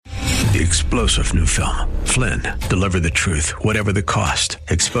The explosive new film, Flynn, deliver the truth, whatever the cost,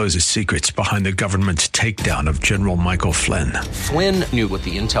 exposes secrets behind the government's takedown of General Michael Flynn. Flynn knew what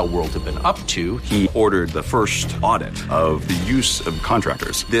the intel world had been up to. He ordered the first audit of the use of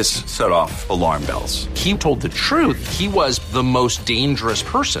contractors. This set off alarm bells. He told the truth. He was the most dangerous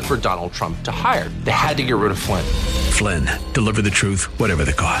person for Donald Trump to hire. They had to get rid of Flynn. Flynn, deliver the truth, whatever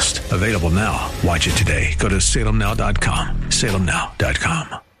the cost. Available now. Watch it today. Go to salemnow.com.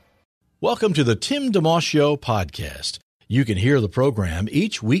 salemnow.com. Welcome to the Tim DeMoss Show podcast. You can hear the program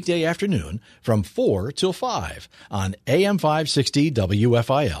each weekday afternoon from 4 till 5 on AM 560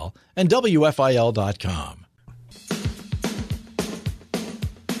 WFIL and WFIL.com.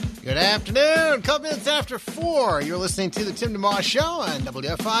 Good afternoon. A couple minutes after 4. You're listening to the Tim DeMoss Show on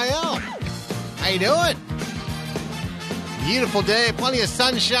WFIL. How you doing? Beautiful day. Plenty of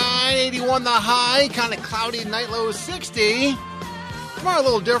sunshine. 81 the high. Kind of cloudy. Night low 60. Tomorrow a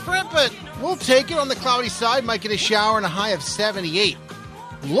little different, but we'll take it on the cloudy side. Might get a shower and a high of 78.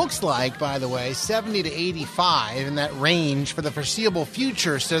 Looks like, by the way, 70 to 85 in that range for the foreseeable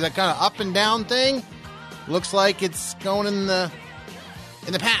future. So that kind of up and down thing looks like it's going in the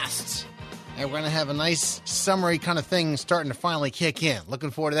past. And we're going to have a nice summery kind of thing starting to finally kick in.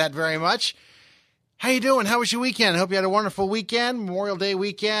 Looking forward to that very much. How you doing? How was your weekend? I hope you had a wonderful weekend, Memorial Day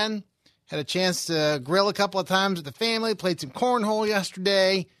weekend. Had a chance to grill a couple of times with the family, played some cornhole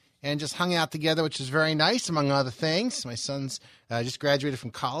yesterday, and just hung out together, which is very nice, among other things. My son's just graduated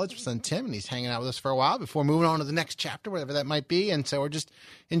from college, my son Tim, and he's hanging out with us for a while before moving on to the next chapter, whatever that might be. And so we're just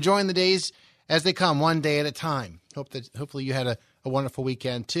enjoying the days as they come, one day at a time. Hopefully you had a wonderful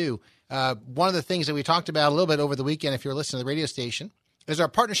weekend, too. One of the things that we talked about a little bit over the weekend, if you're listening to the radio station, is our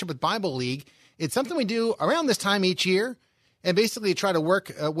partnership with Bible League. It's something we do around this time each year. And basically try to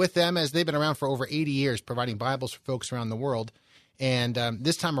work with them as they've been around for over 80 years, providing Bibles for folks around the world. And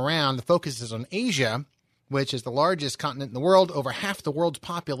this time around, the focus is on Asia, which is the largest continent in the world. Over half the world's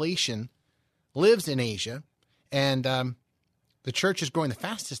population lives in Asia. And the church is growing the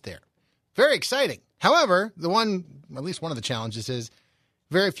fastest there. Very exciting. However, at least one of the challenges is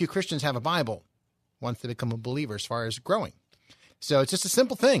very few Christians have a Bible once they become a believer as far as growing. So it's just a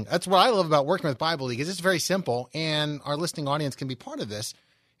simple thing. That's what I love about working with Bible League is it's very simple, and our listening audience can be part of this.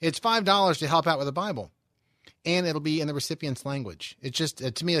 It's $5 to help out with a Bible, and it'll be in the recipient's language. It's just,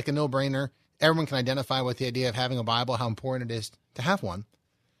 to me, like a no-brainer. Everyone can identify with the idea of having a Bible, how important it is to have one.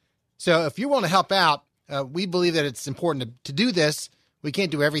 So if you want to help out, we believe that it's important to do this. We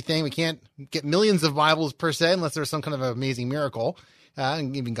can't do everything. We can't get millions of Bibles per se unless there's some kind of amazing miracle,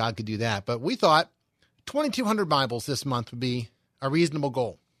 and even God could do that. But we thought 2,200 Bibles this month would be a reasonable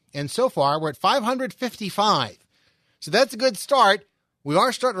goal. And so far, we're at 555. So that's a good start. We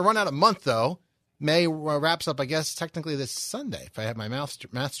are starting to run out of month, though. May wraps up, I guess, technically this Sunday, if I have my math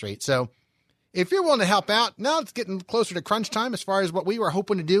straight. So if you're willing to help out, now it's getting closer to crunch time as far as what we were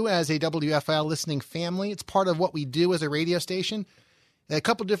hoping to do as a WFIL listening family. It's part of what we do as a radio station. A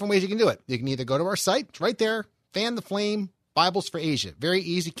couple different ways you can do it. You can either go to our site. It's right there. Fan the Flame, Bibles for Asia. Very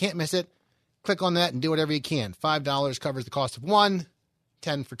easy. Can't miss it. Click on that and do whatever you can. $5 covers the cost of one,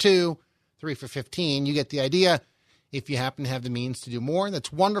 $10 for two, $3 for $15. You get the idea. If you happen to have the means to do more,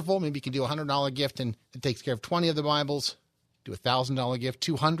 that's wonderful. Maybe you can do a $100 gift and it takes care of 20 of the Bibles. Do a $1,000 gift,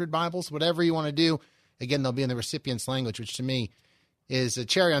 200 Bibles, whatever you want to do. Again, they'll be in the recipient's language, which to me is a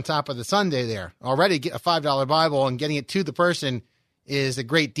cherry on top of the sundae there. Already get a $5 Bible and getting it to the person is a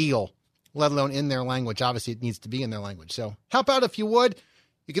great deal, let alone in their language. Obviously, it needs to be in their language. So help out if you would.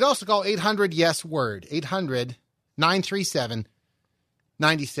 You could also call 800-YES-WORD,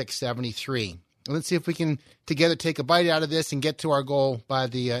 800-937-9673. Let's see if we can together take a bite out of this and get to our goal by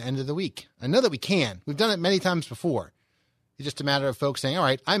the end of the week. I know that we can. We've done it many times before. It's just a matter of folks saying, all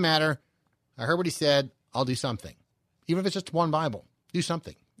right, I matter. I heard what he said. I'll do something. Even if it's just one Bible, do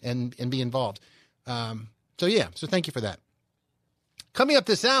something and be involved. So thank you for that. Coming up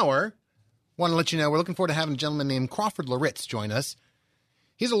this hour, want to let you know we're looking forward to having a gentleman named Crawford Loritz join us.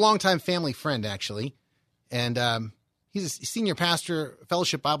 He's a longtime family friend, actually, and he's a senior pastor,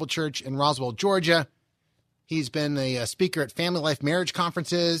 Fellowship Bible Church in Roswell, Georgia. He's been a speaker at Family Life Marriage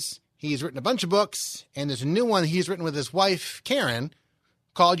Conferences. He's written a bunch of books, and there's a new one he's written with his wife, Karen,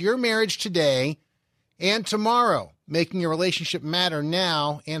 called Your Marriage Today and Tomorrow, Making Your Relationship Matter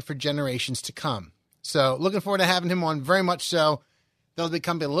Now and for Generations to Come. So looking forward to having him on very much so. That'll be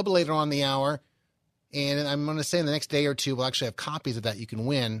coming a little bit later on in the hour. And I'm going to say in the next day or two, we'll actually have copies of that you can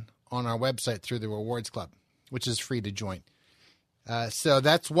win on our website through the Rewards Club, which is free to join. So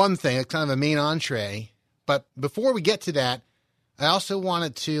that's one thing. It's kind of a main entree. But before we get to that, I also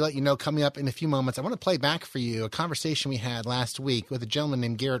wanted to let you know, coming up in a few moments, I want to play back for you a conversation we had last week with a gentleman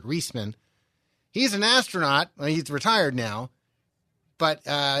named Garrett Reisman. He's an astronaut. Well, he's retired now, but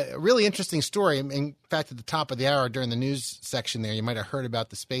a really interesting story. In fact, at the top of the hour during the news section there, you might have heard about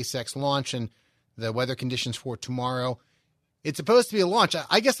the SpaceX launch and the weather conditions for tomorrow. It's supposed to be a launch.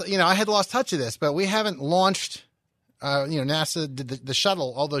 I guess, I had lost touch of this, but we haven't launched, NASA did the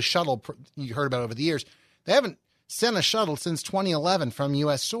shuttle, all those shuttle you heard about over the years. They haven't sent a shuttle since 2011 from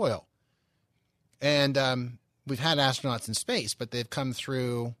U.S. soil. And we've had astronauts in space, but they've come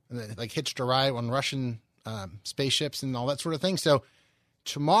through, like hitched a ride on Russian spaceships and all that sort of thing. So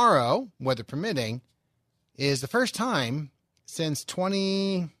tomorrow, weather permitting, is the first time since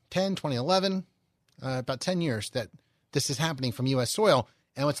 2010, 2011, about 10 years that this is happening from U.S. soil.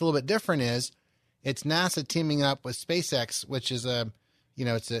 And what's a little bit different is it's NASA teaming up with SpaceX, which is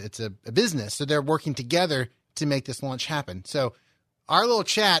it's a business. So they're working together to make this launch happen. So our little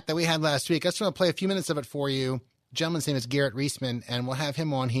chat that we had last week, I just want to play a few minutes of it for you. The gentleman's name is Garrett Reisman, and we'll have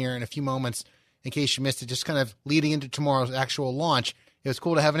him on here in a few moments in case you missed it, just kind of leading into tomorrow's actual launch. It was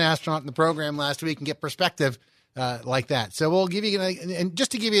cool to have an astronaut in the program last week and get perspective like that. So we'll give you, and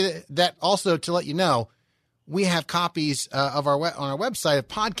just to give you that also to let you know, we have copies on our website of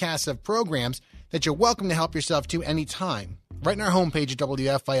podcasts of programs that you're welcome to help yourself to anytime, right on our homepage at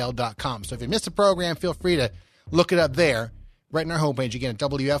WFIL.com. So if you missed a program, feel free to look it up there, right on our homepage, again, at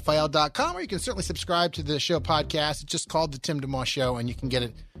WFIL.com, or you can certainly subscribe to the show podcast. It's just called The Tim DeMoss Show, and you can get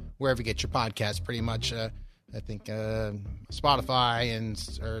it wherever you get your podcasts, pretty much. I think Spotify and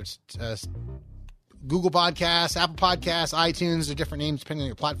Google Podcasts, Apple Podcasts, iTunes, are different names depending on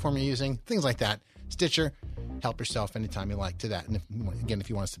your platform you're using, things like that. Stitcher, help yourself anytime you like to that. And if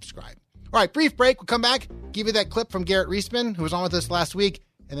you want to subscribe. All right, brief break. We'll come back, give you that clip from Garrett Reisman, who was on with us last week.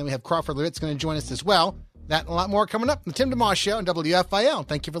 And then we have Crawford Lewitz going to join us as well. That and a lot more coming up on the Tim DeMoss Show on WFIL.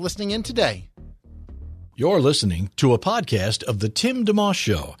 Thank you for listening in today. You're listening to a podcast of the Tim DeMoss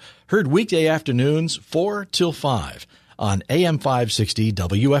Show, heard weekday afternoons 4 till 5 on AM 560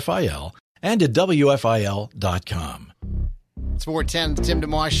 WFIL and at WFIL.com. It's 410, the Tim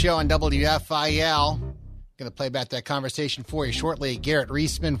DeMoss Show on WFIL. Going to play back that conversation for you shortly. Garrett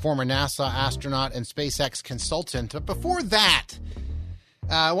Reisman, former NASA astronaut and SpaceX consultant. But before that,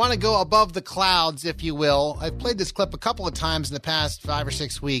 I want to go above the clouds, if you will. I've played this clip a couple of times in the past 5 or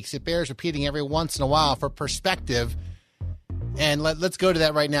 6 weeks. It bears repeating every once in a while for perspective. And let's go to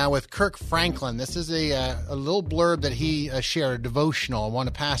that right now with Kirk Franklin. This is a little blurb that he shared, a devotional. I want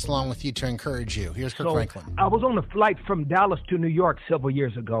to pass along with you to encourage you. Here's Kirk Franklin. I was on a flight from Dallas to New York several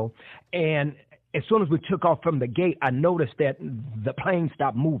years ago, and as soon as we took off from the gate, I noticed that the plane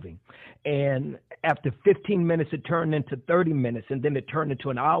stopped moving. And after 15 minutes, it turned into 30 minutes, and then it turned into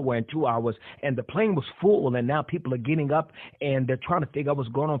an hour and 2 hours, and the plane was full, and now people are getting up, and they're trying to figure out what's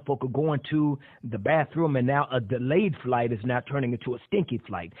going on. Folk are going to the bathroom, and now a delayed flight is now turning into a stinky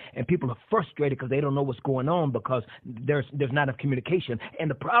flight, and people are frustrated because they don't know what's going on because there's not enough communication. And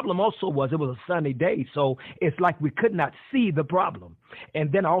the problem also was it was a sunny day, so it's like we could not see the problem.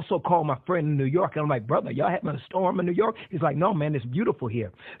 And then I also called my friend in New York, and I'm like, brother, y'all having a storm in New York? He's like, no, man, it's beautiful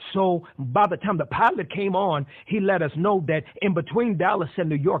here. So by the time the pilot came on, he let us know that in between Dallas and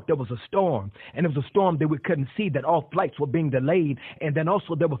New York, there was a storm. And it was a storm that we couldn't see, that all flights were being delayed. And then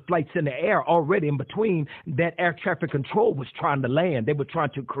also there were flights in the air already in between that air traffic control was trying to land. They were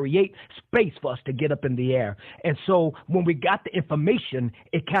trying to create space for us to get up in the air. And so when we got the information,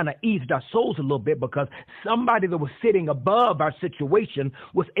 it kind of eased our souls a little bit because somebody that was sitting above our situation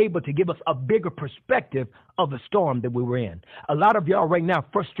was able to give us a bigger perspective of the storm that we were in. A lot of y'all right now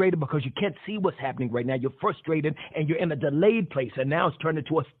frustrated because you can't see what's happening right now. You're frustrated and you're in a delayed place, and now it's turned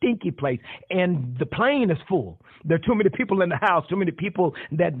into a stinky place, and the plane is full. There are too many people in the house, too many people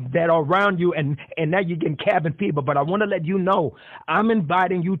that are around you, and now you're getting cabin fever. But I want to let you know, I'm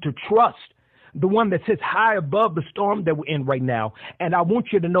inviting you to trust the one that sits high above the storm that we're in right now. And I want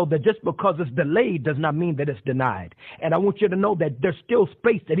you to know that just because it's delayed does not mean that it's denied. And I want you to know that there's still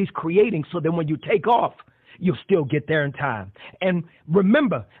space that he's creating so that when you take off, you'll still get there in time. And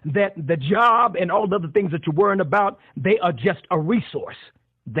remember that the job and all the other things that you're worrying about, they are just a resource.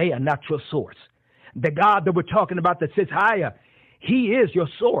 They are not your source. The God that we're talking about that sits higher, he is your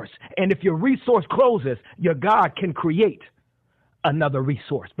source. And if your resource closes, your God can create another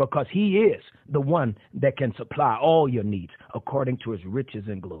resource because he is the one that can supply all your needs according to his riches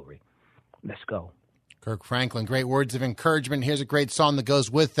and glory. Let's go. Kirk Franklin, great words of encouragement. Here's a great song that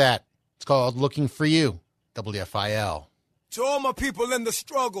goes with that. It's called Looking for You, WFIL. To all my people in the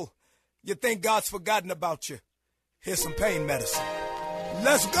struggle, you think God's forgotten about you. Here's some pain medicine.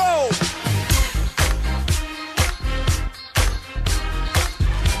 Let's go.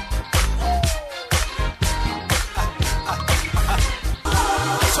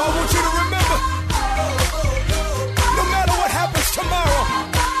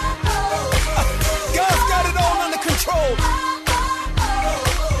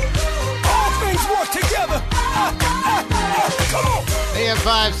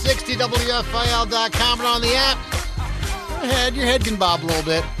 AM560, WFIL.com, and on the app. Go ahead. Your head can bob a little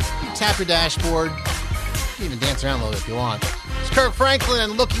bit. You can tap your dashboard. You can even dance around a little bit if you want. It's Kirk Franklin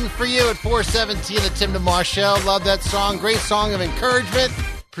and Looking for You at 417, the Tim DeMoss Show. Love that song. Great song of encouragement,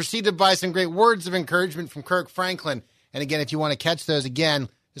 preceded by some great words of encouragement from Kirk Franklin. And again, if you want to catch those again,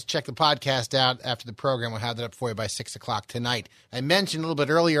 just check the podcast out after the program. We'll have that up for you by 6 o'clock tonight. I mentioned a little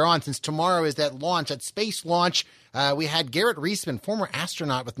bit earlier on, since tomorrow is that launch, that space launch, we had Garrett Reisman, former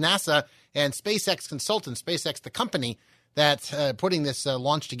astronaut with NASA, and SpaceX consultant, SpaceX the company, that's putting this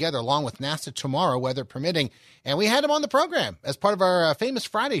launch together along with NASA tomorrow, weather permitting. And we had him on the program as part of our famous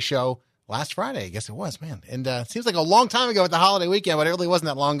Friday show last Friday. I guess it was, man. And it seems like a long time ago at the holiday weekend, but it really wasn't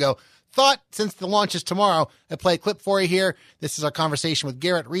that long ago. Thought, since the launch is tomorrow, I'd play a clip for you here. This is our conversation with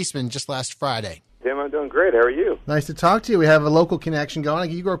Garrett Reisman just last Friday. Tim, I'm doing great. How are you? Nice to talk to you. We have a local connection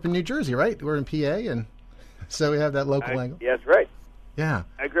going. You grew up in New Jersey, right? We're in PA, and so we have that local angle. Yes, right. Yeah.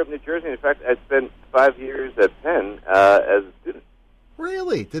 I grew up in New Jersey. In fact, I spent 5 years at Penn as a student.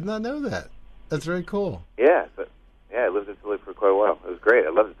 Really? Did not know that. That's very cool. Yeah. I lived in Philly for quite a while. It was great. I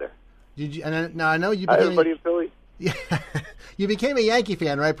loved it there. Did you? And now I know you Hi, became everybody in Philly. Yeah. You became a Yankee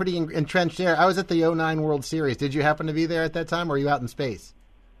fan, right? Pretty entrenched there. I was at the 2009 World Series. Did you happen to be there at that time, or were you out in space?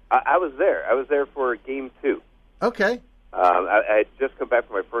 I was there. I was there for Game 2. Okay. I had just come back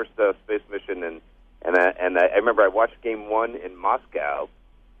from my first space mission, and I remember I watched Game 1 in Moscow,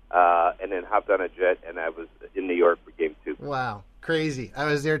 and then hopped on a jet, and I was in New York for Game 2. Wow, crazy! I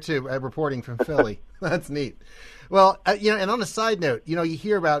was there too, reporting from Philly. That's neat. Well, and on a side note, you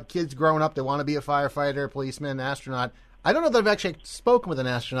hear about kids growing up that want to be a firefighter, policeman, astronaut. I don't know that I've actually spoken with an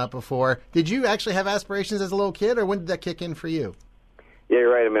astronaut before. Did you actually have aspirations as a little kid, or when did that kick in for you? Yeah,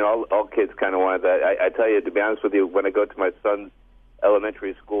 you're right. I mean, all kids kind of wanted that. I tell you, to be honest with you, when I go to my son's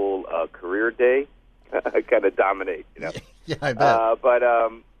elementary school career day, I kind of dominate, Yeah, I bet. But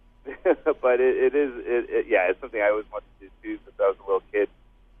it's something I always wanted to do since I was a little kid.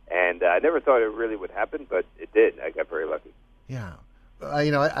 And I never thought it really would happen, but it did. I got very lucky. Yeah.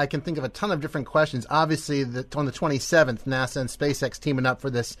 I can think of a ton of different questions. Obviously, on the 27th, NASA and SpaceX teaming up for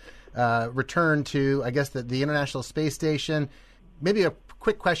this return to, I guess, the International Space Station. Maybe a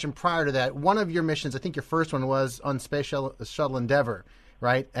quick question prior to that. One of your missions, I think your first one was on Space Shuttle Endeavour,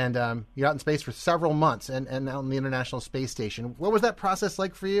 right? And you're out in space for several months and out on the International Space Station. What was that process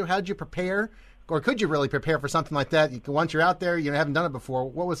like for you? How did you prepare? Or could you really prepare for something like that? Once you're out there, you haven't done it before.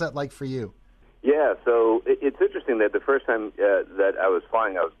 What was that like for you? Yeah, so it's interesting that the first time that I was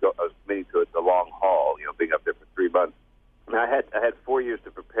flying, I was committing to it the long haul, being up there for 3 months. And I had 4 years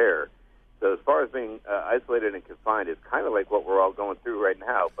to prepare. So as far as being isolated and confined, it's kind of like what we're all going through right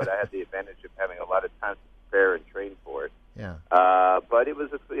now. But I had the advantage of having a lot of time to prepare and train for it. Yeah. But it was,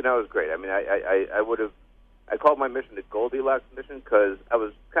 it was great. I mean, I called my mission the Goldilocks mission because I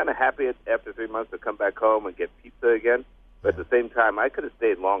was kind of happy after 3 months to come back home and get pizza again. But at the same time, I could have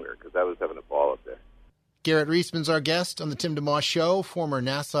stayed longer because I was having a ball up there. Garrett Reisman's our guest on the Tim DeMoss Show, former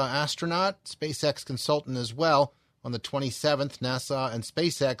NASA astronaut, SpaceX consultant as well. On the 27th, NASA and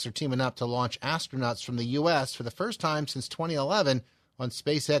SpaceX are teaming up to launch astronauts from the U.S. for the first time since 2011 on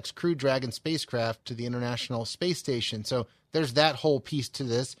SpaceX Crew Dragon spacecraft to the International Space Station. So there's that whole piece to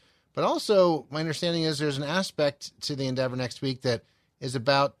this. But also, my understanding is there's an aspect to the Endeavour next week that is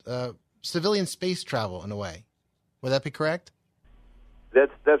about civilian space travel in a way. Would that be correct?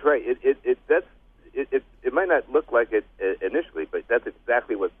 That's right. It might not look like it initially, but that's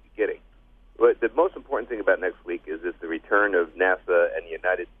exactly what you're getting. But the most important thing about next week is the return of NASA and the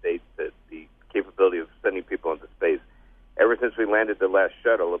United States, the capability of sending people into space. Ever since we landed the last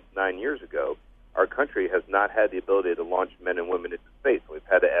shuttle 9 years ago, our country has not had the ability to launch men and women into space. We've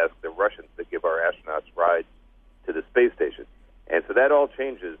had to ask the Russians to give our astronauts rides to the space station. And so that all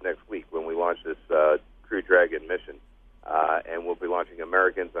changes next week when we launch this Crew Dragon mission. And we'll be launching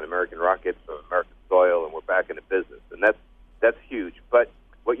Americans on American rockets from American soil, and we're back into business. And that's huge. But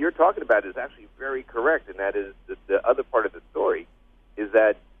what you're talking about is actually very correct, and that is the other part of the story is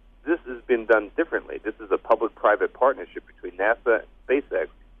that this has been done differently. This is a public-private partnership between NASA and SpaceX,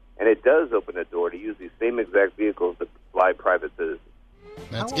 and it does open the door to use these same exact vehicles to fly private citizens.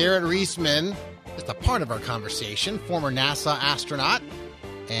 That's Garrett Reisman, just a part of our conversation, former NASA astronaut,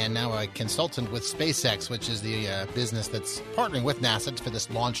 and now a consultant with SpaceX, which is the business that's partnering with NASA for this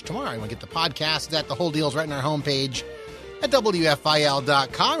launch tomorrow. You want to get the podcast, the whole deal's right on our homepage at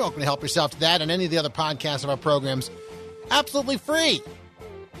WFIL.com. You're welcome to help yourself to that and any of the other podcasts of our programs. Absolutely free.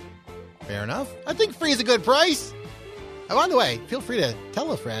 Fair enough. I think free is a good price. Oh, by the way, feel free to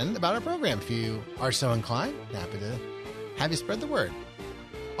tell a friend about our program if you are so inclined. Happy to have you spread the word.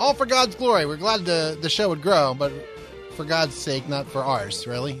 All for God's glory. We're glad the show would grow, but for God's sake, not for ours,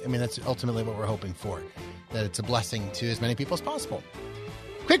 really. I mean, that's ultimately what we're hoping for, that it's a blessing to as many people as possible.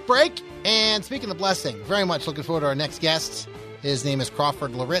 Quick break, and speaking of blessing, very much looking forward to our next guest. His name is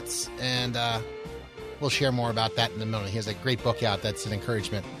Crawford Loritz, and we'll share more about that in a minute. He has a great book out that's an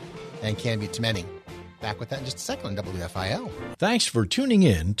encouragement and can be to many. Back with that in just a second on WFIL. Thanks for tuning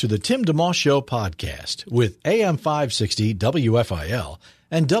in to the Tim DeMoss Show podcast with AM 560 WFIL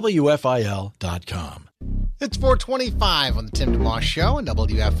and WFIL.com. It's 4:25 on the Tim DeMoss Show and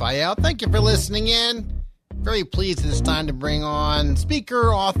WFIL. Thank you for listening in. Very pleased at this time to bring on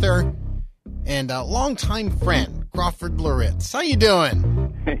speaker, author, and a longtime friend, Crawford Loritz. How you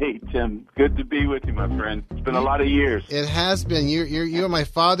doing? Hey, Tim. Good to be with you, my friend. It's been a lot of years. It has been. You and my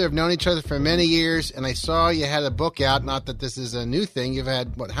father have known each other for many years, and I saw you had a book out. Not that this is a new thing. You've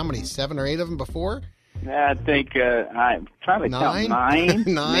had, how many, 7 or 8 of them before? I think I'm trying to count 9.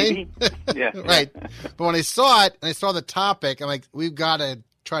 9? Maybe? Yeah. Right. But when I saw it, and I saw the topic, I'm like, we've got to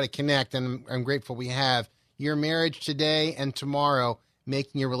try to connect, and I'm grateful we have. Your marriage today and tomorrow,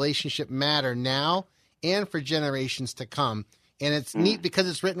 making your relationship matter now and for generations to come. And it's neat because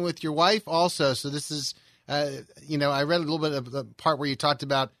it's written with your wife also. So this is, I read a little bit of the part where you talked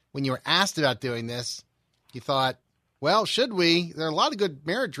about when you were asked about doing this, you thought, well, should we? There are a lot of good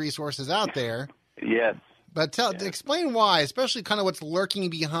marriage resources out there. Yes. But explain why, especially kind of what's lurking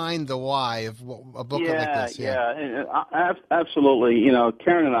behind the why of a book like this. Yeah, absolutely.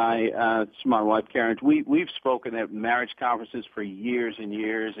 Karen and I, it's my wife Karen, we've spoken at marriage conferences for years and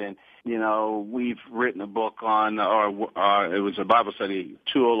years, and we've written a book on, or it was a Bible study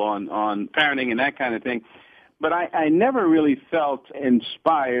tool on parenting and that kind of thing. But I never really felt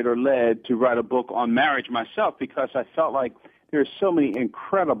inspired or led to write a book on marriage myself, because I felt like there's so many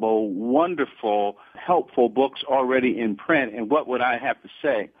incredible, wonderful, helpful books already in print, and what would I have to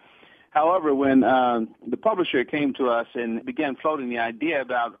say? However, when the publisher came to us and began floating the idea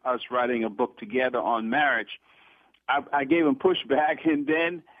about us writing a book together on marriage, I gave him pushback, and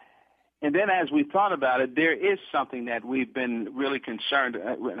then as we thought about it, there is something that we've been really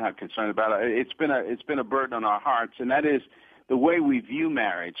not concerned about. It's been a burden on our hearts, and that is the way we view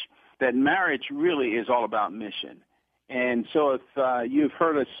marriage, that marriage really is all about mission. And so if you've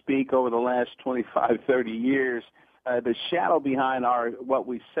heard us speak over the last 25, 30 years, the shadow behind what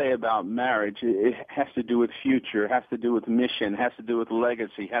we say about marriage, it has to do with future, has to do with mission, has to do with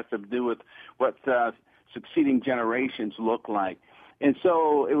legacy, has to do with what succeeding generations look like. And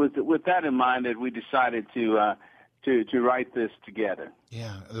so it was with that in mind that we decided to write this together.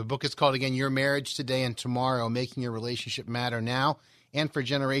 Yeah, the book is called, again, Your Marriage Today and Tomorrow, Making Your Relationship Matter Now and for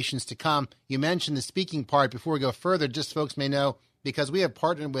Generations to Come. You mentioned the speaking part. Before we go further, just folks may know, because we have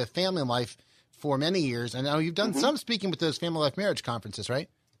partnered with Family Life for many years, and I know you've done some speaking with those Family Life marriage conferences, right?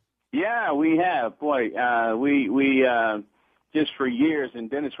 Yeah, we have. Boy, we just for years, and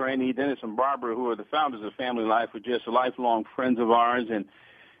Dennis and Barbara, who are the founders of Family Life, were just lifelong friends of ours, and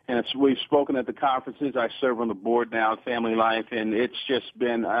we've spoken at the conferences. I serve on the board now at Family Life, and it's just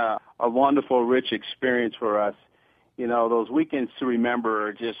been a wonderful, rich experience for us. Those weekends to remember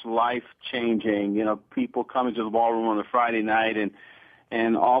are just life-changing. People coming to the ballroom on a Friday night,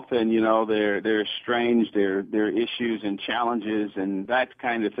 and often, they're estranged, their issues and challenges and that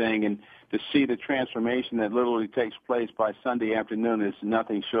kind of thing. And to see the transformation that literally takes place by Sunday afternoon is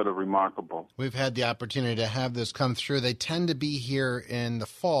nothing short of remarkable. We've had the opportunity to have this come through. They tend to be here in the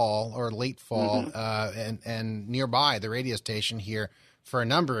fall or late fall, and nearby the radio station here for a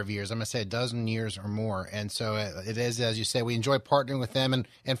number of years. I'm going to say a dozen years or more. And so it is, as you say, we enjoy partnering with them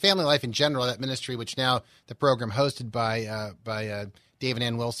and Family Life in general, that ministry, which now the program hosted by David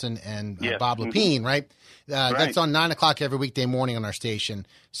Ann Wilson and Bob Lepine, right? That's on 9 o'clock every weekday morning on our station.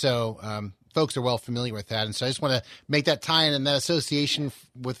 So folks are well familiar with that. And so I just want to make that tie-in and that association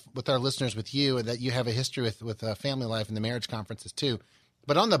with our listeners, with you, and that you have a history with Family Life and the marriage conferences too.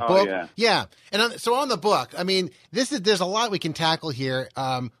 But on the book, and so on the book, I mean, there's a lot we can tackle here.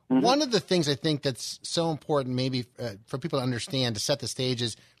 One of the things I think that's so important, maybe for people to understand, to set the stage,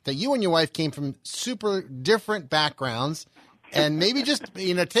 is that you and your wife came from super different backgrounds, and maybe just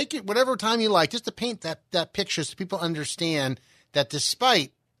take it whatever time you like, just to paint that picture so people understand that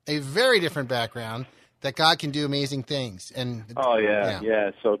despite a very different background, that God can do amazing things. And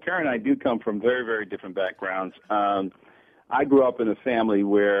So Karen and I do come from very, very different backgrounds. I grew up in a family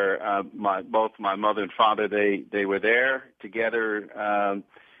where both my mother and father, they were there together. On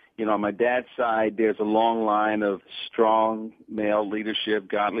my dad's side, there's a long line of strong male leadership,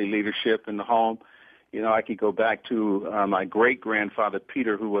 godly leadership in the home. I could go back to my great-grandfather,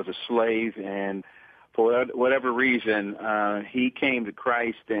 Peter, who was a slave, and for whatever reason, he came to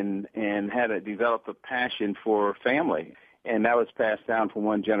Christ and developed a passion for family. And that was passed down from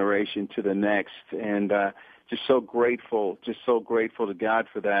one generation to the next. And just so grateful to God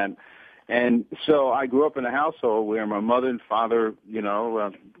for that. And so I grew up in a household where my mother and father, it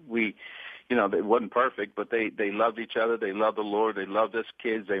wasn't perfect, but they loved each other. They loved the Lord. They loved us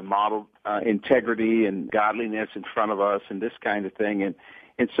kids. They modeled integrity and godliness in front of us and this kind of thing. And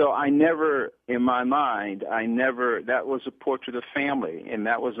so I never, in my mind, that was a portrait of family, and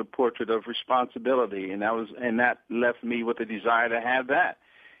that was a portrait of responsibility, and that left me with a desire to have that.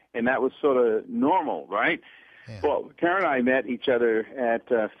 And that was sort of normal, right? Yeah. Well, Karen and I met each other at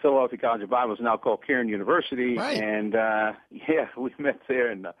Philadelphia College of Bible, it's now called Cairn University, right. And we met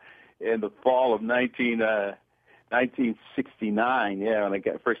there in the fall of 1969. Yeah, when I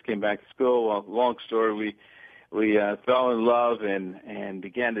first came back to school. Well, long story, we fell in love and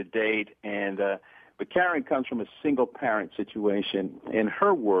began to date. And but Karen comes from a single parent situation. In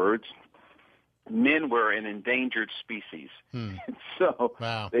her words, men were an endangered species. So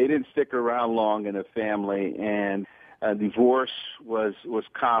They didn't stick around long in a family, and divorce was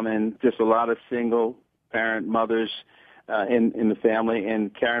common. Just a lot of single parent mothers in the family,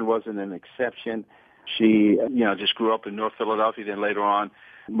 and Karen wasn't an exception. She just grew up in North Philadelphia, then later on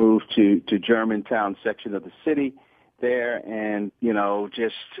moved to Germantown section of the city there, and she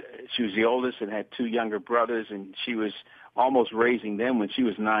was the oldest and had two younger brothers, and she was almost raising them when she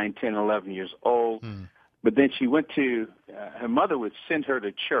was 9, 10, 11 years old. But then she went to her mother would send her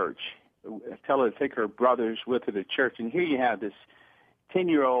to church, tell her to take her brothers with her to church, and here you have this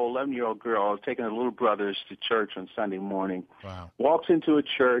 10-year-old, 11-year-old girl taking her little brothers to church on Sunday morning. Wow. Walks into a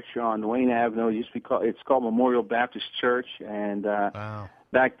church on Wayne Avenue. It's called Memorial Baptist Church, and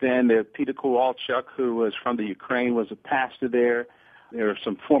back then, Peter Kowalchuk, who was from the Ukraine, was a pastor there. There were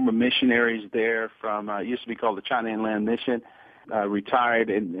some former missionaries there from used to be called the China Inland Mission, retired,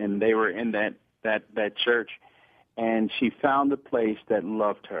 and they were in that church. And she found a place that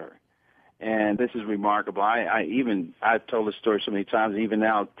loved her. And this is remarkable. I've told this story so many times, even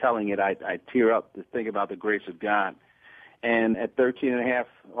now telling it, I tear up to think about the grace of God. And at 13 and a half,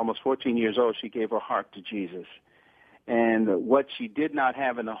 almost 14 years old, she gave her heart to Jesus. And what she did not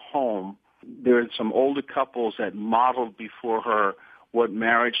have in a home, there are some older couples that modeled before her what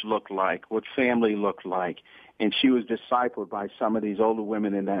marriage looked like, what family looked like. And she was discipled by some of these older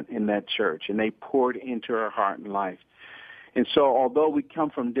women in that church, and they poured into her heart and life. And so although we come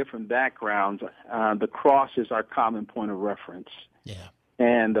from different backgrounds, the cross is our common point of reference. Yeah.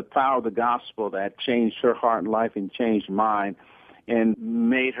 And the power of the gospel that changed her heart and life and changed mine and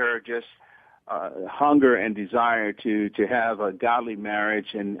made her just hunger and desire to have a godly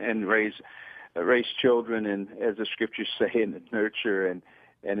marriage and raise children, and as the scriptures say, in the nurture and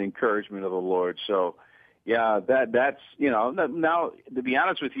encouragement of the Lord. So, yeah, that's now, to be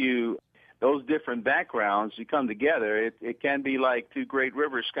honest with you, those different backgrounds, you come together, it can be like two great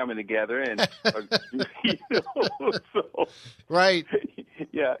rivers coming together, and so, right.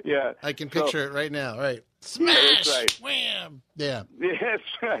 Yeah. I can picture it right now. Right. Smash. Yeah, that's right. Wham. Yeah. That's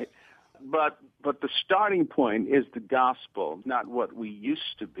right. But the starting point is the gospel, not what we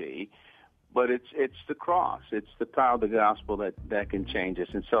used to be, but it's the cross. It's the power of the gospel that can change us.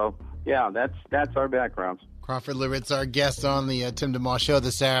 And so, yeah, that's our backgrounds. Crawford Loritts, our guest on the Tim DeMoss Show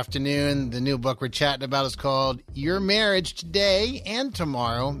this afternoon. The new book we're chatting about is called Your Marriage Today and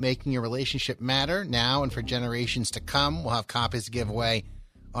Tomorrow, Making Your Relationship Matter Now and for Generations to Come. We'll have copies to give away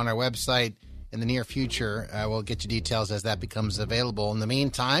on our website in the near future. We'll get you details as that becomes available. In the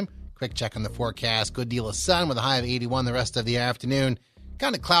meantime, quick check on the forecast. Good deal of sun with a high of 81 the rest of the afternoon.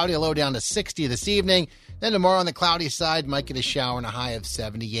 Kind of cloudy, a low down to 60 this evening. Then tomorrow on the cloudy side, might get a shower and a high of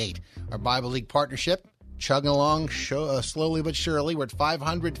 78. Our Bible League partnership chugging along slowly but surely. We're at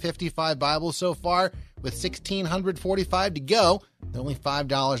 555 Bibles so far with 1,645 to go. They're only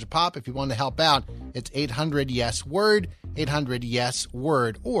 $5 a pop. If you want to help out, it's 800-YES-WORD,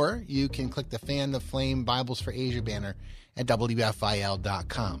 800-YES-WORD. Or you can click the Fan the Flame Bibles for Asia banner at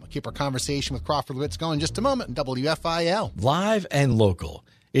WFIL.com. We'll keep our conversation with Crawford Loritts going in just a moment on WFIL. Live and local.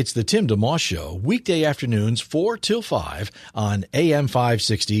 It's the Tim DeMoss Show, weekday afternoons 4 till 5 on AM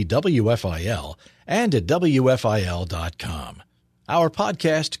 560 WFIL and at WFIL.com. Our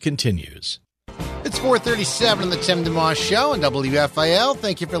podcast continues. It's 4:37 on the Tim DeMoss Show on WFIL.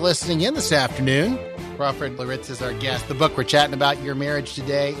 Thank you for listening in this afternoon. Crawford Loritts is our guest. The book we're chatting about, Your Marriage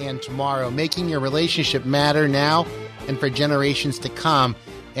Today and Tomorrow, Making Your Relationship Matter Now and for Generations to Come.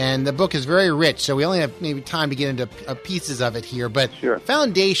 And the book is very rich, so we only have maybe time to get into pieces of it here. But sure.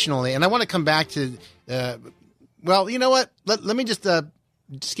 Foundationally, and I want to come back to, well, you know what? Let me just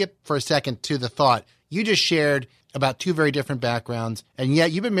skip for a second to the thought. You just shared about two very different backgrounds, and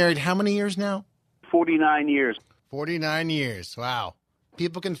yet you've been married how many years now? 49 years. 49 years. Wow.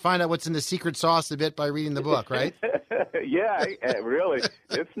 People can find out what's in the secret sauce a bit by reading the book, right? Yeah, really.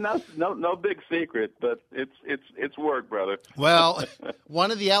 It's no big secret, but it's work, brother. Well,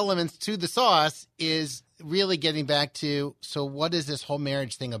 one of the elements to the sauce is really getting back to, so what is this whole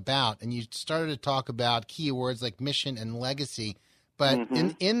marriage thing about? And you started to talk about key words like mission and legacy, but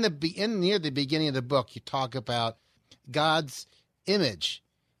in near the beginning of the book, you talk about God's image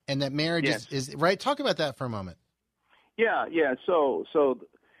and that marriage is right. Talk about that for a moment. Yeah. So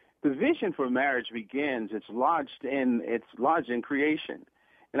the vision for marriage begins. It's lodged in creation,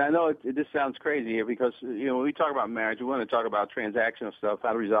 and I know this sounds crazy here because when we talk about marriage, we want to talk about transactional stuff,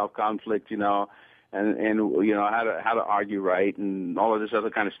 how to resolve conflict, and how to argue right, and all of this other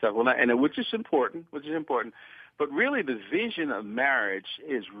kind of stuff. Well, and which is important. But really, the vision of marriage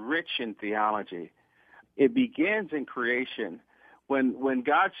is rich in theology. It begins in creation. When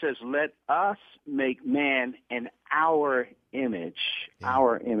God says, "Let us make man in our image,"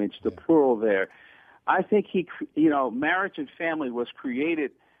 the plural there, I think marriage and family was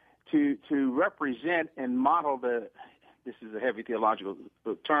created to represent and model this is a heavy theological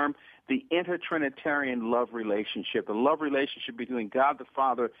term, the intertrinitarian love relationship, the love relationship between God the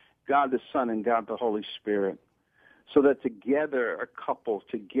Father, God the Son, and God the Holy Spirit, so that together, a couple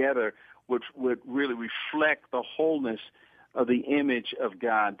together would really reflect the wholeness of the image of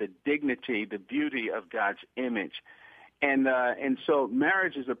God, the dignity, the beauty of God's image. And so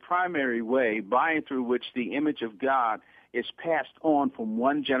marriage is a primary way by and through which the image of God is passed on from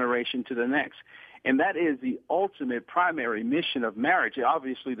one generation to the next. And that is the ultimate primary mission of marriage,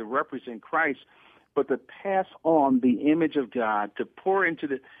 obviously to represent Christ, but to pass on the image of God, to pour into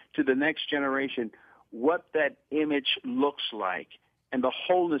the next generation what that image looks like and the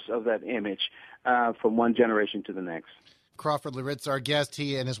wholeness of that image from one generation to the next. Crawford Loritts, our guest.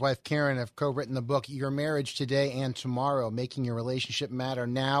 He and his wife Karen have co-written the book Your Marriage Today and Tomorrow, Making Your Relationship Matter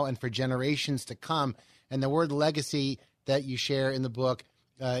Now and for Generations to Come. And the word legacy that you share in the book,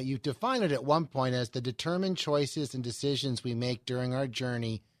 you define it at one point as the determined choices and decisions we make during our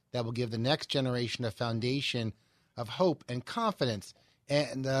journey that will give the next generation a foundation of hope and confidence.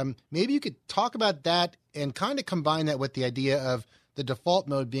 And maybe you could talk about that and kind of combine that with the idea of the default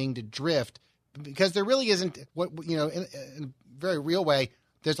mode being to drift, because there really isn't in a very real way.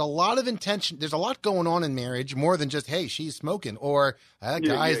 There's a lot of intention. There's a lot going on in marriage, more than just, hey, she's smoking, or that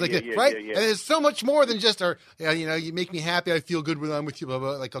guy's right? Yeah. And there's so much more than just, you make me happy, I feel good when I'm with you, blah,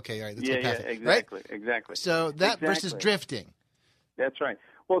 blah. Like, okay, all right, let's get past it. Exactly. So that versus drifting. That's right.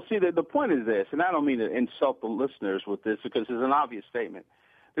 Well, see, the point is this, and I don't mean to insult the listeners with this because it's an obvious statement.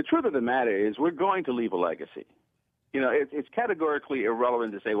 The truth of the matter is we're going to leave a legacy. It's categorically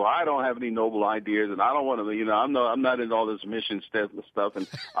irrelevant to say, well, I don't have any noble ideas, and I don't want to, I'm not into all this mission stuff, and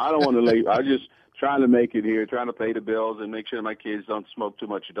I don't want to leave. I'm just trying to make it here, trying to pay the bills and make sure my kids don't smoke too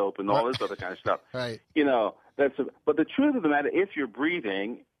much dope and all this other kind of stuff. Right. But the truth of the matter, if you're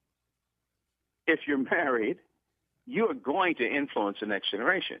breathing, if you're married, you are going to influence the next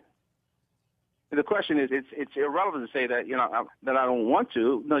generation. And the question is, it's irrelevant to say that, that I don't want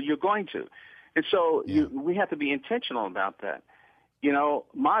to. No, you're going to. And so we have to be intentional about that.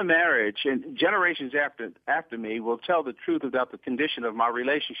 My marriage and generations after me will tell the truth about the condition of my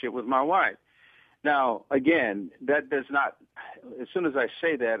relationship with my wife. Now, again, that does not, as soon as I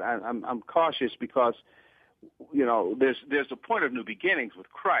say that, I'm cautious because, there's a point of new beginnings with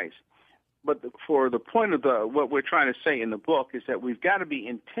Christ. But for the point of what we're trying to say in the book is that we've got to be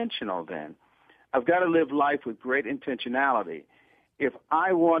intentional then. I've got to live life with great intentionality. If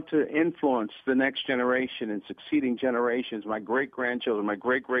I want to influence the next generation and succeeding generations, my great-grandchildren, my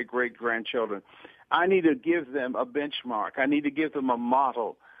great-great-great-grandchildren, I need to give them a benchmark. I need to give them a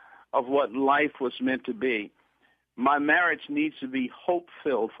model of what life was meant to be. My marriage needs to be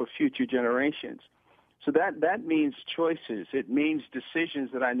hope-filled for future generations. So that means choices. It means decisions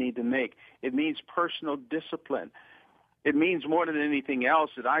that I need to make. It means personal discipline. It means more than anything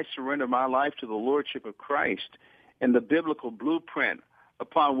else that I surrender my life to the Lordship of Christ and the biblical blueprint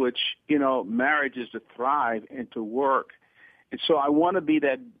upon which, marriage is to thrive and to work. And so I want to be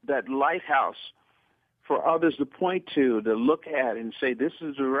that lighthouse for others to point to look at and say, this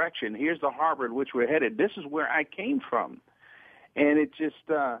is the direction. Here's the harbor in which we're headed. This is where I came from. And it just,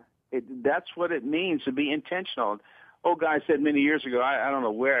 that's what it means to be intentional. Old guy said many years ago, I don't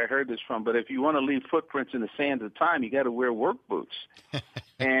know where I heard this from, but if you want to leave footprints in the sand at the time, you got to wear work boots.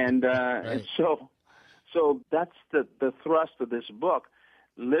 And so that's the thrust of this book,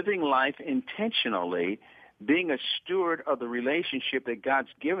 living life intentionally, being a steward of the relationship that God's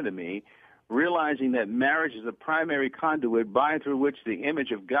given to me, realizing that marriage is the primary conduit by and through which the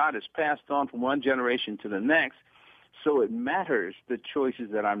image of God is passed on from one generation to the next. So it matters the choices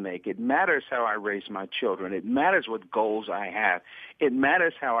that I make. It matters how I raise my children. It matters what goals I have. It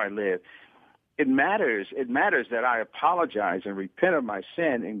matters how I live. It matters that I apologize and repent of my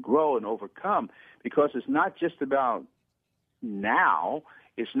sin and grow and overcome, because it's not just about now.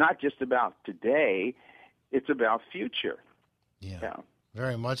 It's not just about today. It's about future. Yeah.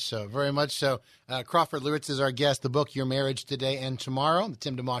 Very much so. Very much so. Crawford Loritts is our guest. The book, Your Marriage Today and Tomorrow, The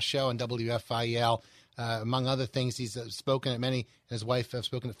Tim DeMoss Show on WFIL. Among other things, he's spoken at many, and his wife have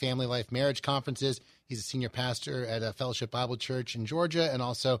spoken at Family Life Marriage Conferences. He's a senior pastor at a Fellowship Bible Church in Georgia, and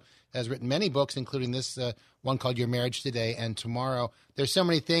also has written many books, including this one called Your Marriage Today and Tomorrow. There's so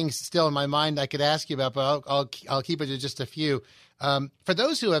many things still in my mind I could ask you about, but I'll keep it to just a few. For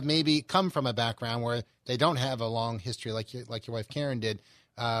those who have maybe come from a background where they don't have a long history like your wife Karen did,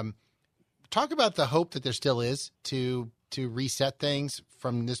 talk about the hope that there still is to reset things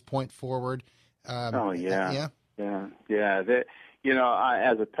from this point forward. Yeah. That,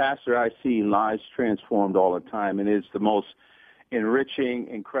 as a pastor, I see lives transformed all the time, and it's the most enriching,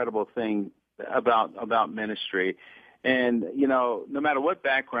 incredible thing about ministry. And no matter what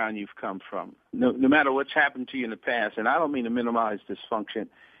background you've come from, no matter what's happened to you in the past, and I don't mean to minimize dysfunction,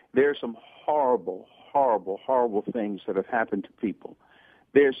 there are some horrible, horrible, horrible things that have happened to people.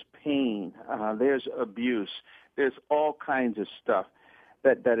 There's pain, there's abuse, there's all kinds of stuff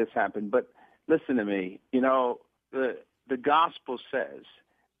that has happened. But listen to me, the gospel says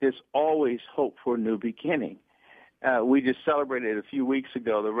there's always hope for a new beginning. We just celebrated a few weeks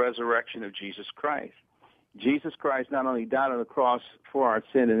ago the resurrection of Jesus Christ. Jesus Christ not only died on the cross for our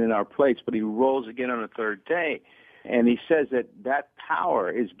sin and in our place, but he rose again on the third day. And he says that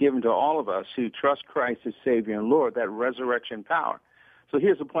power is given to all of us who trust Christ as Savior and Lord, that resurrection power. So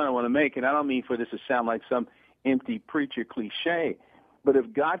here's the point I want to make, and I don't mean for this to sound like some empty preacher cliche, but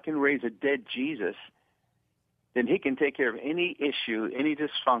if God can raise a dead Jesus, then he can take care of any issue, any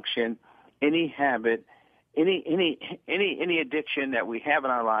dysfunction, any habit, any addiction that we have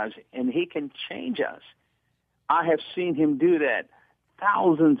in our lives, and he can change us. I have seen him do that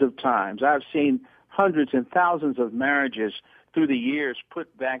thousands of times. I've seen hundreds and thousands of marriages through the years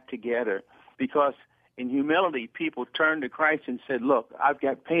put back together because in humility, people turned to Christ and said, look, I've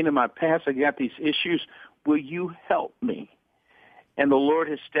got pain in my past. I got these issues. Will you help me? And the Lord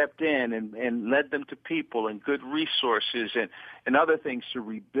has stepped in and led them to people and good resources and other things to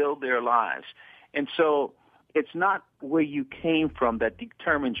rebuild their lives. And so it's not where you came from that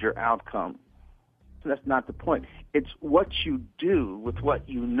determines your outcome. That's not the point. It's what you do with what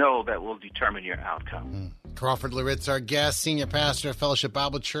you know that will determine your outcome. Crawford Loritts, our guest, senior pastor at Fellowship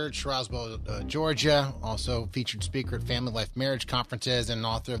Bible Church, Roswell, Georgia, also featured speaker at Family Life Marriage Conferences and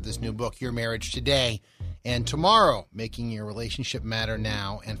author of this new book, Your Marriage Today and Tomorrow, Making Your Relationship Matter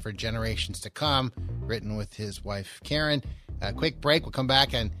Now and for Generations to Come, written with his wife, Karen. A quick break. We'll come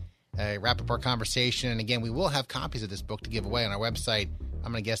back and wrap up our conversation. And again, we will have copies of this book to give away on our website.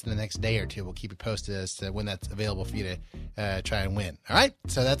 I'm going to guess in the next day or two. We'll keep you posted as to when that's available for you to try and win. All right?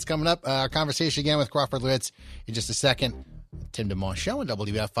 So that's coming up. Our conversation again with Crawford Loritts in just a second. Tim DeMoss Show on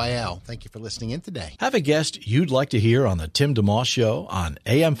WFIL. Thank you for listening in today. Have a guest you'd like to hear on the Tim DeMoss Show on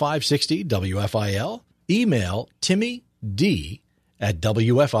AM 560 WFIL? Email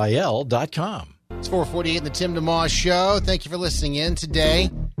timmyd@wfil.com. It's 4:48 in the Tim DeMoss Show. Thank you for listening in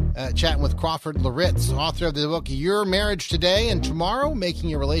today. Chatting with Crawford Loritts, author of the book Your Marriage Today and Tomorrow, Making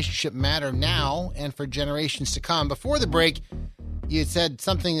Your Relationship Matter Now and for Generations to Come. Before the break, you said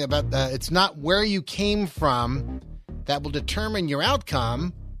something about it's not where you came from that will determine your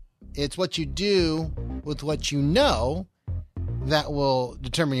outcome. It's what you do with what you know that will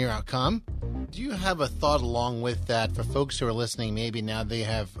determine your outcome. Do you have a thought along with that for folks who are listening? Maybe now they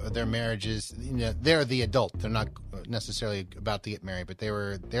have their marriages, they're the adult. They're not necessarily about to get married, but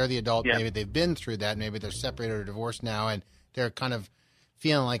they're the adult. Yeah. Maybe they've been through that. Maybe they're separated or divorced now, and they're kind of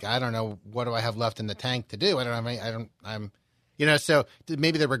feeling like, I don't know, what do I have left in the tank to do? So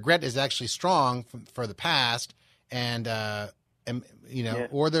maybe the regret is actually strong for the past, or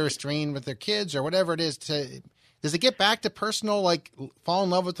they're estranged with their kids or whatever it is. Does it get back to personal, like fall in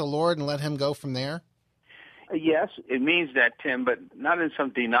love with the Lord and let him go from there? Yes, it means that, Tim, but not in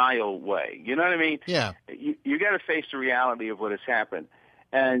some denial way. You know what I mean? Yeah. You got to face the reality of what has happened.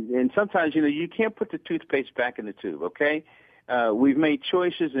 And sometimes, you can't put the toothpaste back in the tube, okay? We've made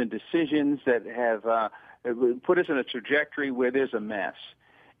choices and decisions that have put us in a trajectory where there's a mess.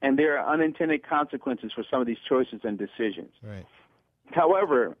 And there are unintended consequences for some of these choices and decisions. Right.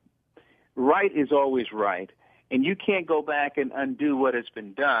 However, right is always right. And you can't go back and undo what has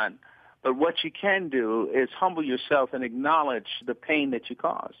been done, But what you can do is humble yourself and acknowledge the pain that you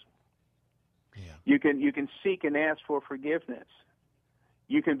cause. Yeah. You can seek and ask for forgiveness.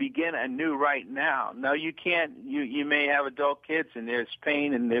 You can begin anew right now. No, you can't. You may have adult kids, and there's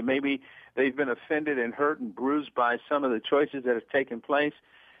pain, and there maybe they've been offended and hurt and bruised by some of the choices that have taken place,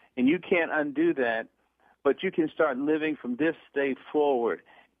 and you can't undo that. But you can start living from this day forward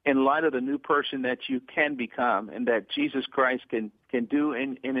in light of the new person that you can become, and that Jesus Christ can do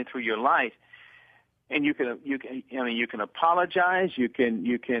in and through your life. And you can apologize. You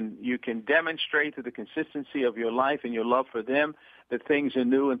can demonstrate through the consistency of your life and your love for them that things are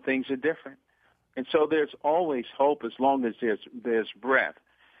new and things are different. And so there's always hope as long as there's breath.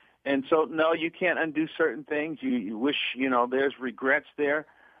 And so no, you can't undo certain things. You wish there's regrets there,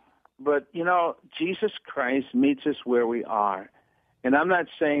 but Jesus Christ meets us where we are. And I'm not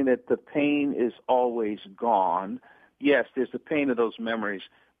saying that the pain is always gone. Yes, there's the pain of those memories,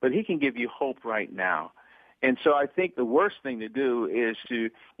 but he can give you hope right now. And so I think the worst thing to do is to,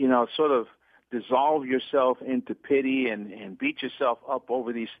 sort of dissolve yourself into pity and beat yourself up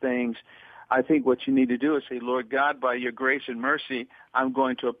over these things. I think what you need to do is say, Lord God, by your grace and mercy, I'm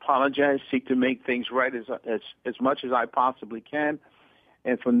going to apologize, seek to make things right as much as I possibly can.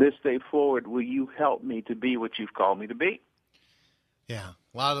 And from this day forward, will you help me to be what you've called me to be? Yeah,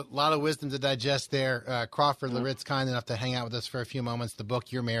 a lot of wisdom to digest there. Crawford Loritz, kind enough to hang out with us for a few moments. The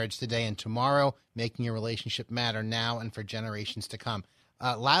book, Your Marriage Today and Tomorrow, Making Your Relationship Matter Now and for Generations to Come.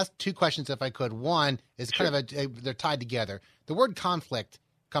 Last two questions, if I could. One is kind of they're tied together. The word conflict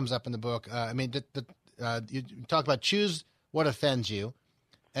comes up in the book. You talk about choose what offends you,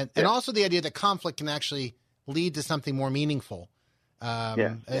 and also the idea that conflict can actually lead to something more meaningful. So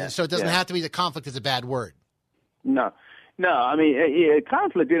it doesn't have to be that conflict is a bad word. No, I mean,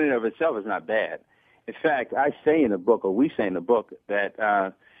 conflict in and of itself is not bad. In fact, I say in the book, or we say in the book,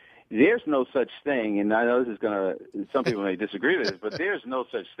 that there's no such thing, and I know this is some people may disagree with this, but there's no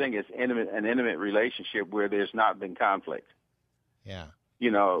such thing as an intimate relationship where there's not been conflict. Yeah.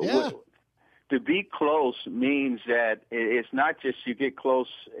 To be close means that it's not just you get close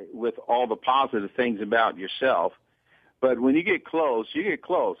with all the positive things about yourself, but when you get close, you get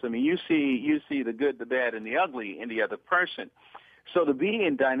close. I mean, you see the good, the bad, and the ugly in the other person. So to be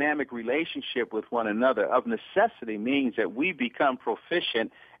in dynamic relationship with one another of necessity means that we become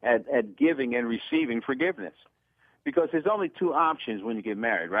proficient at giving and receiving forgiveness. Because there's only two options when you get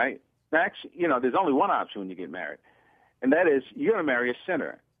married, right? Actually, there's only one option when you get married, and that is you're going to marry a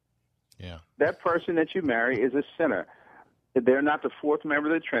sinner. Yeah. That person that you marry is a sinner. They're not the fourth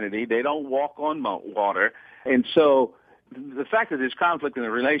member of the Trinity. They don't walk on water. And so the fact that there's conflict in the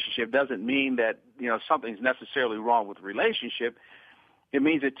relationship doesn't mean that, something's necessarily wrong with the relationship. It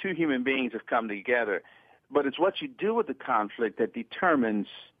means that two human beings have come together. But it's what you do with the conflict that determines,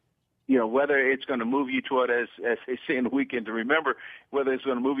 whether it's going to move you toward, as they say in the weekend to remember, whether it's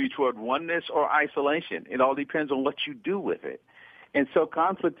going to move you toward oneness or isolation. It all depends on what you do with it. And so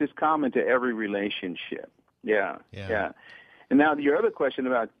conflict is common to every relationship. Yeah. And now your other question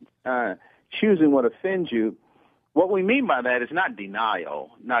about choosing what offends you, what we mean by that is not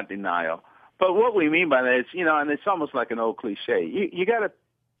denial. But what we mean by that is, and it's almost like an old cliche. You gotta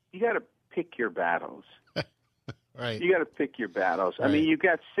pick your battles. Right. You gotta pick your battles. Right. I mean, you've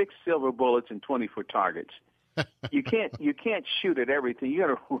got 6 silver bullets and 20-foot targets. You can't shoot at everything. You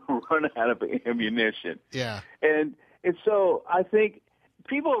gotta run out of ammunition. Yeah. And so I think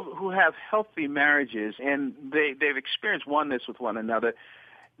people who have healthy marriages and they've experienced oneness with one another,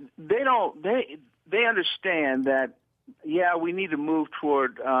 they understand that, we need to move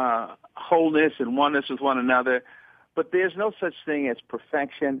toward wholeness and oneness with one another, but there's no such thing as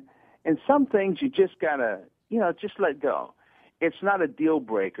perfection. And some things you just gotta, just let go. It's not a deal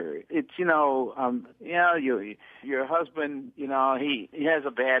breaker. It's, your husband, he has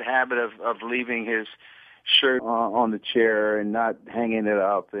a bad habit of leaving his shirt on the chair and not hanging it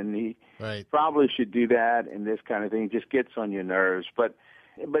up, and he probably should do that, and this kind of thing just gets on your nerves. But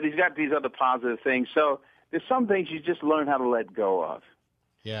he's got these other positive things. So there's some things you just learn how to let go of.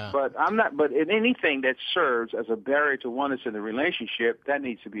 Yeah. But in anything that serves as a barrier to oneness in the relationship, that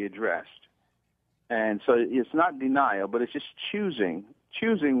needs to be addressed. And so it's not denial, but it's just choosing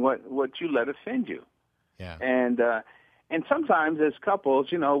what you let offend you. Yeah. And sometimes as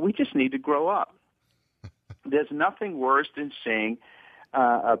couples, we just need to grow up. There's nothing worse than seeing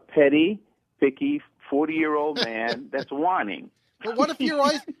a petty, picky 40-year-old man that's whining. But what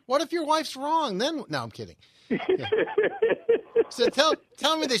if your wife's wrong? Then no, I'm kidding. Yeah. So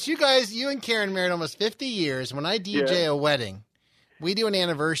tell me this. You and Karen married almost 50 years. When I DJ a wedding, we do an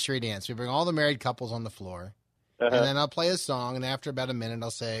anniversary dance. We bring all the married couples on the floor. and then I'll play a song, and after about a minute,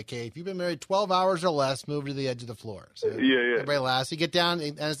 I'll say, okay, if you've been married 12 hours or less, move to the edge of the floor. So everybody laughs. You get down,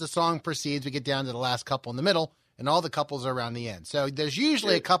 and as the song proceeds, we get down to the last couple in the middle, and all the couples are around the end. So there's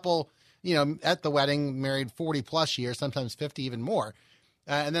usually a couple, at the wedding, married 40-plus years, sometimes 50, even more.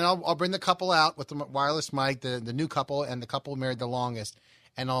 And then I'll bring the couple out with the wireless mic, the new couple, and the couple married the longest,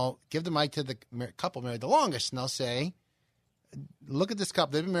 and I'll give the mic to the couple married the longest, and I'll say, look at this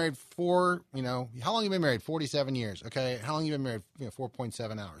couple. They've been married how long have you been married? 47 years. Okay. How long have you been married?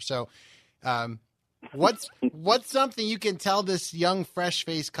 4.7 hours. So, what's something you can tell this young,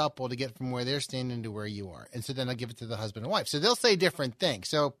 fresh-faced couple to get from where they're standing to where you are? And so then I'll give it to the husband and wife. So they'll say different things.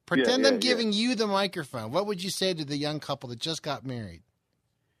 So pretend I'm giving you the microphone. What would you say to the young couple that just got married?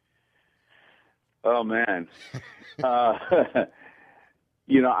 Oh, man. I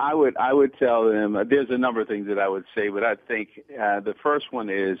would tell them, there's a number of things that I would say, but I think the first one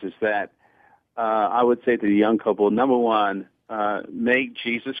is that I would say to the young couple, number one, make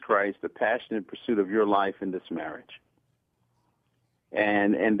Jesus Christ the passionate pursuit of your life in this marriage.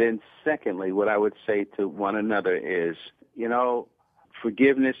 And then secondly, what I would say to one another is,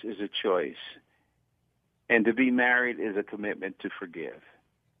 forgiveness is a choice. And to be married is a commitment to forgive,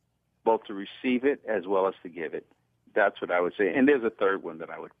 both to receive it as well as to give it. That's what I would say. And there's a third one that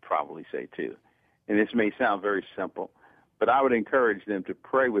I would probably say, too. And this may sound very simple, but I would encourage them to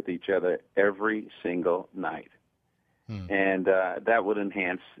pray with each other every single night. And that would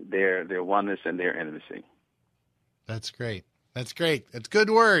enhance their oneness and their intimacy. That's great. That's great. It's good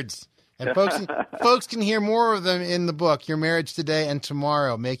words. And folks can hear more of them in the book, Your Marriage Today and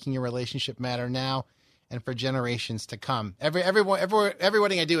Tomorrow, Making Your Relationship Matter Now and for Generations to Come. Every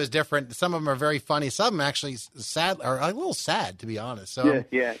wedding I do is different. Some of them are very funny. Some of them actually sad, or a little sad, to be honest. So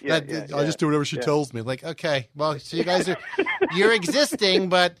I'll just do whatever she tells me. Like, okay, well, so you guys you're existing.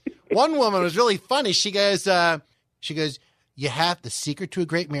 But one woman was really funny. She goes, the secret to a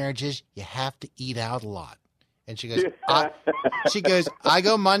great marriage is you have to eat out a lot. And she goes, I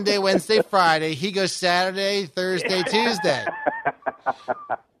go Monday, Wednesday, Friday. He goes Saturday, Thursday, Tuesday.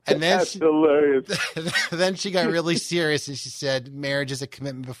 And then that's hilarious. Then she got really serious and she said, marriage is a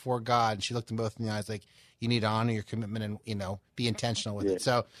commitment before God. And she looked them both in the eyes like, you need to honor your commitment and, be intentional with it.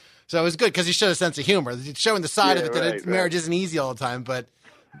 So it was good because he showed a sense of humor, showing the side of it that marriage isn't easy all the time. But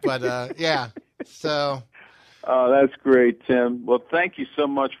so. Oh, that's great, Tim. Well, thank you so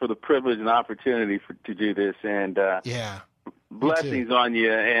much for the privilege and opportunity to do this. And blessings on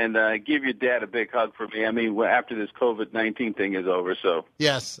you, and give your dad a big hug for me. I mean, after this COVID-19 thing is over. So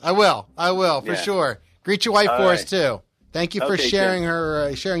yes, I will for sure. Greet your wife for us too. Thank you for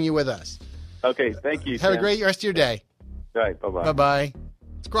sharing sharing you with us. Okay, thank you. Have a great rest of your day. All right, bye-bye. Bye-bye.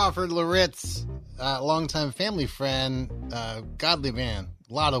 It's Crawford Loritz, longtime family friend, godly man,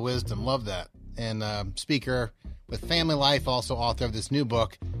 a lot of wisdom, love that, and speaker with Family Life, also author of this new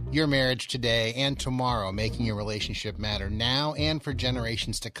book, Your Marriage Today and Tomorrow, Making Your Relationship Matter Now and for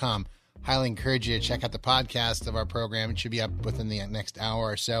Generations to Come. Highly encourage you to check out the podcast of our program. It should be up within the next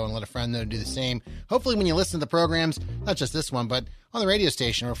hour or so, and let a friend know to do the same. Hopefully when you listen to the programs, not just this one, but on the radio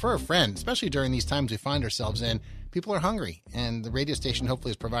station, refer a friend, especially during these times we find ourselves in. People are hungry, and the radio station hopefully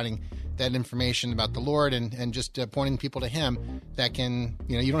is providing that information about the Lord and just pointing people to Him that can,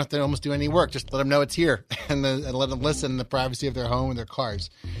 you don't have to almost do any work. Just let them know it's here and let them listen in the privacy of their home and their cars.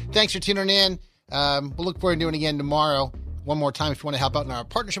 Thanks for tuning in. We'll look forward to doing it again tomorrow. One more time, if you want to help out in our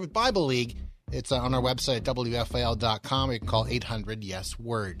partnership with Bible League, it's on our website at WFIL.com. You can call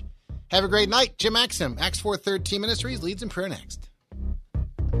 800-YES-WORD. Have a great night. Jim Axum, Acts 4:13 Ministries, leads in prayer next.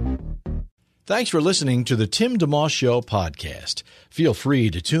 Thanks for listening to the Tim DeMoss Show podcast. Feel free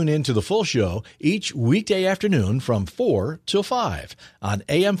to tune in to the full show each weekday afternoon from 4 till 5 on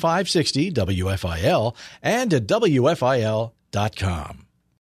AM 560 WFIL and at WFIL.com.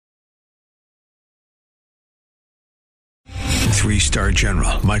 3-star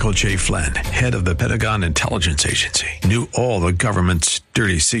General Michael J. Flynn, head of the Pentagon Intelligence Agency, knew all the government's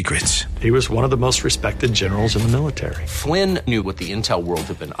dirty secrets. He was one of the most respected generals in the military. Flynn knew what the intel world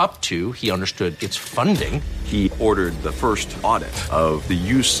had been up to. He understood its funding. He ordered the first audit of the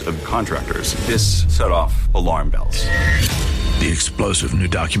use of contractors. This set off alarm bells. The explosive new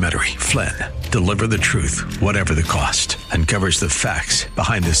documentary, Flynn, Deliver the Truth, Whatever the Cost, uncovers the facts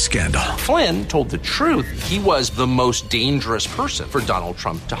behind this scandal. Flynn told the truth. He was the most dangerous person for Donald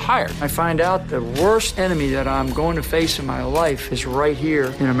Trump to hire. I find out the worst enemy that I'm going to face in my life is right here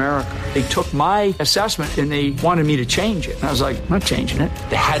in America. They took my assessment and they wanted me to change it. And I was like, I'm not changing it.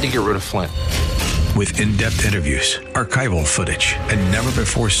 They had to get rid of Flynn. With in-depth interviews, archival footage, and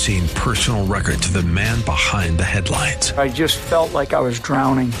never-before-seen personal records of the man behind the headlines. I just felt like I was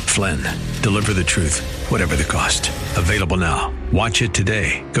drowning. Flynn, deliver the truth, whatever the cost. Available now. Watch it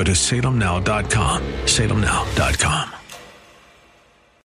today. Go to salemnow.com. salemnow.com.